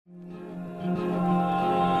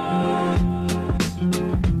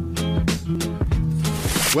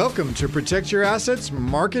Welcome to Protect Your Assets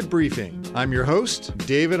Market Briefing. I'm your host,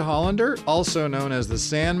 David Hollander, also known as the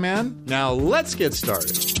Sandman. Now let's get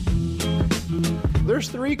started. There's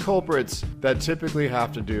three culprits that typically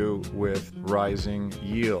have to do with rising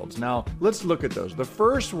yields. Now let's look at those. The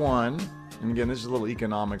first one, and again, this is a little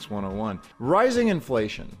economics 101, rising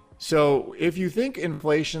inflation. So if you think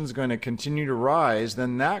inflation is going to continue to rise,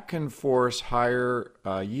 then that can force higher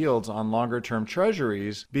yields on longer-term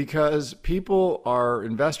treasuries because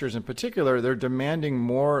investors in particular, they're demanding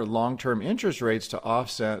more long-term interest rates to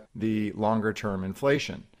offset the longer-term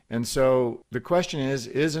inflation. And so the question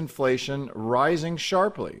is inflation rising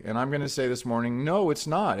sharply? And I'm going to say this morning, no, it's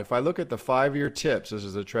not. If I look at the 5-year TIPS, this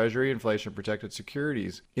is the Treasury Inflation Protected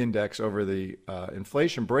Securities Index over the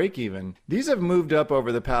inflation break-even, these have moved up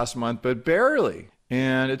over the past month, but barely.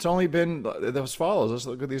 And it's only been as follows. Let's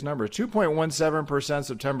look at these numbers. 2.17%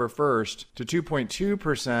 September 1st to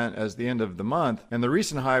 2.2% as the end of the month. And the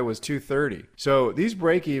recent high was 2.30. So these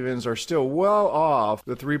break-evens are still well off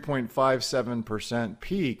the 3.57%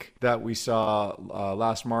 peak that we saw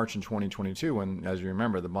last March in 2022 when, as you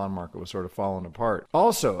remember, the bond market was sort of falling apart.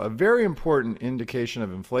 Also, a very important indication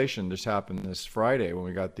of inflation just happened this Friday when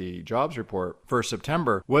we got the jobs report for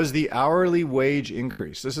September was the hourly wage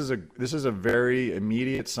increase. This is a very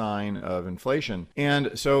immediate sign of inflation.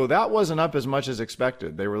 And so that wasn't up as much as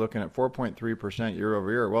expected. They were looking at 4.3% year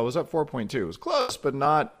over year. Well, it was up 4.2. It was close, but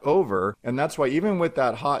not over. And that's why even with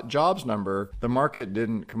that hot jobs number, the market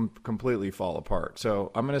didn't completely fall apart.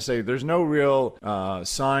 So I'm going to say there's no real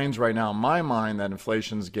signs right now in my mind that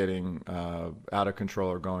inflation's getting out of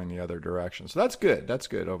control or going the other direction. So that's good. That's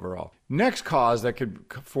good overall. Next cause that could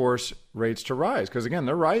force rates to rise, because again,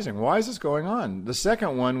 they're rising. Why is this going on? The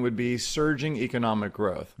second one would be surging economic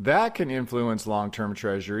growth. That can influence long-term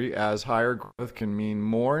treasury as higher growth can mean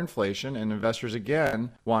more inflation, and investors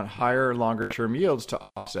again want higher longer-term yields to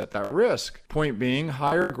offset that risk. Point being,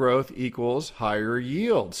 higher growth equals higher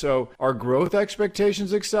yield. So are growth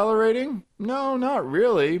expectations accelerating? No, not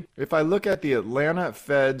really. If I look at the Atlanta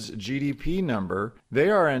Fed's GDP number, they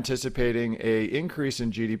are anticipating an increase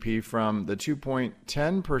in GDP from the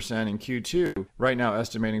 2.10% in Q2, right now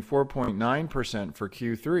estimating 4.9% for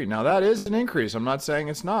Q3. Now that is an increase. I'm not saying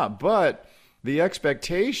it's not, but the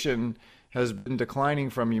expectation has been declining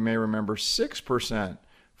from, you may remember, 6%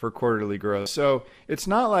 for quarterly growth. So it's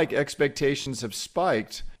not like expectations have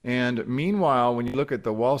spiked. And meanwhile, when you look at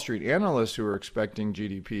the Wall Street analysts who are expecting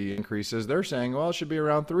GDP increases, they're saying, well, it should be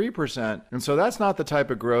around 3%. And so that's not the type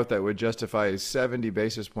of growth that would justify a 70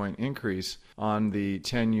 basis point increase on the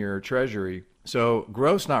 10-year Treasury. So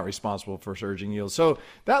growth's not responsible for surging yields. So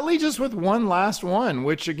that leaves us with one last one,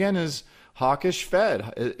 which again is hawkish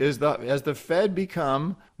Fed. Has the Fed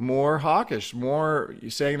become more hawkish, more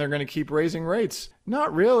saying they're going to keep raising rates?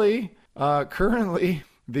 Not really. Currently,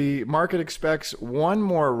 the market expects one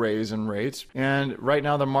more raise in rates, and right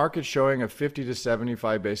now the market's showing a 50 to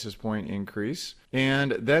 75 basis point increase.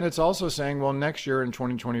 And then it's also saying, well, next year in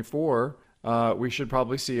 2024, we should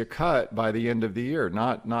probably see a cut by the end of the year.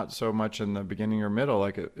 Not so much in the beginning or middle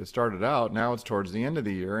like it started out. Now it's towards the end of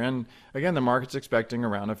the year. And again, the market's expecting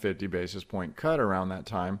around a 50 basis point cut around that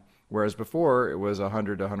time, whereas before it was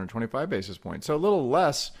 100 to 125 basis points. So a little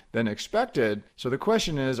less than expected. So the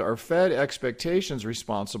question is, are Fed expectations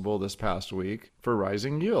responsible this past week for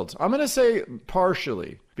rising yields? I'm going to say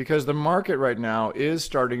partially, because the market right now is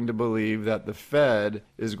starting to believe that the Fed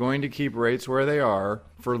is going to keep rates where they are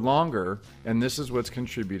for longer, and this is what's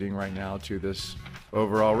contributing right now to this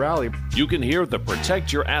overall rally. You can hear the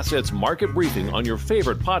Protect Your Assets Market Briefing on your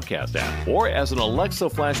favorite podcast app or as an Alexa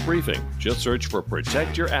flash briefing. Just search for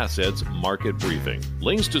Protect Your Assets Market Briefing.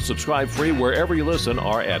 Links to subscribe free wherever you listen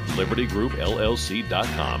are at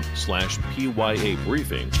libertygroupllc.com/PYA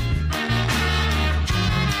briefing.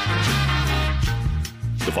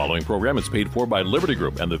 The following program is paid for by Liberty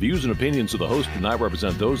Group, and the views and opinions of the host do not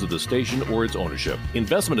represent those of the station or its ownership.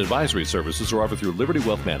 Investment advisory services are offered through Liberty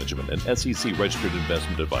Wealth Management, an SEC-registered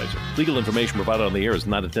investment advisor. Legal information provided on the air is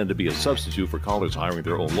not intended to be a substitute for callers hiring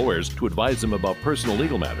their own lawyers to advise them about personal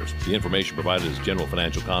legal matters. The information provided is general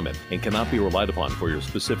financial comment and cannot be relied upon for your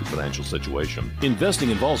specific financial situation.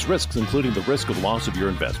 Investing involves risks, including the risk of loss of your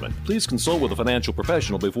investment. Please consult with a financial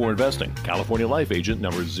professional before investing. California Life Agent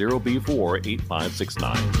number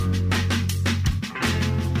 0B48569.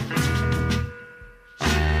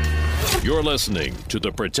 You're listening to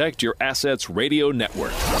the Protect Your Assets Radio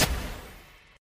Network.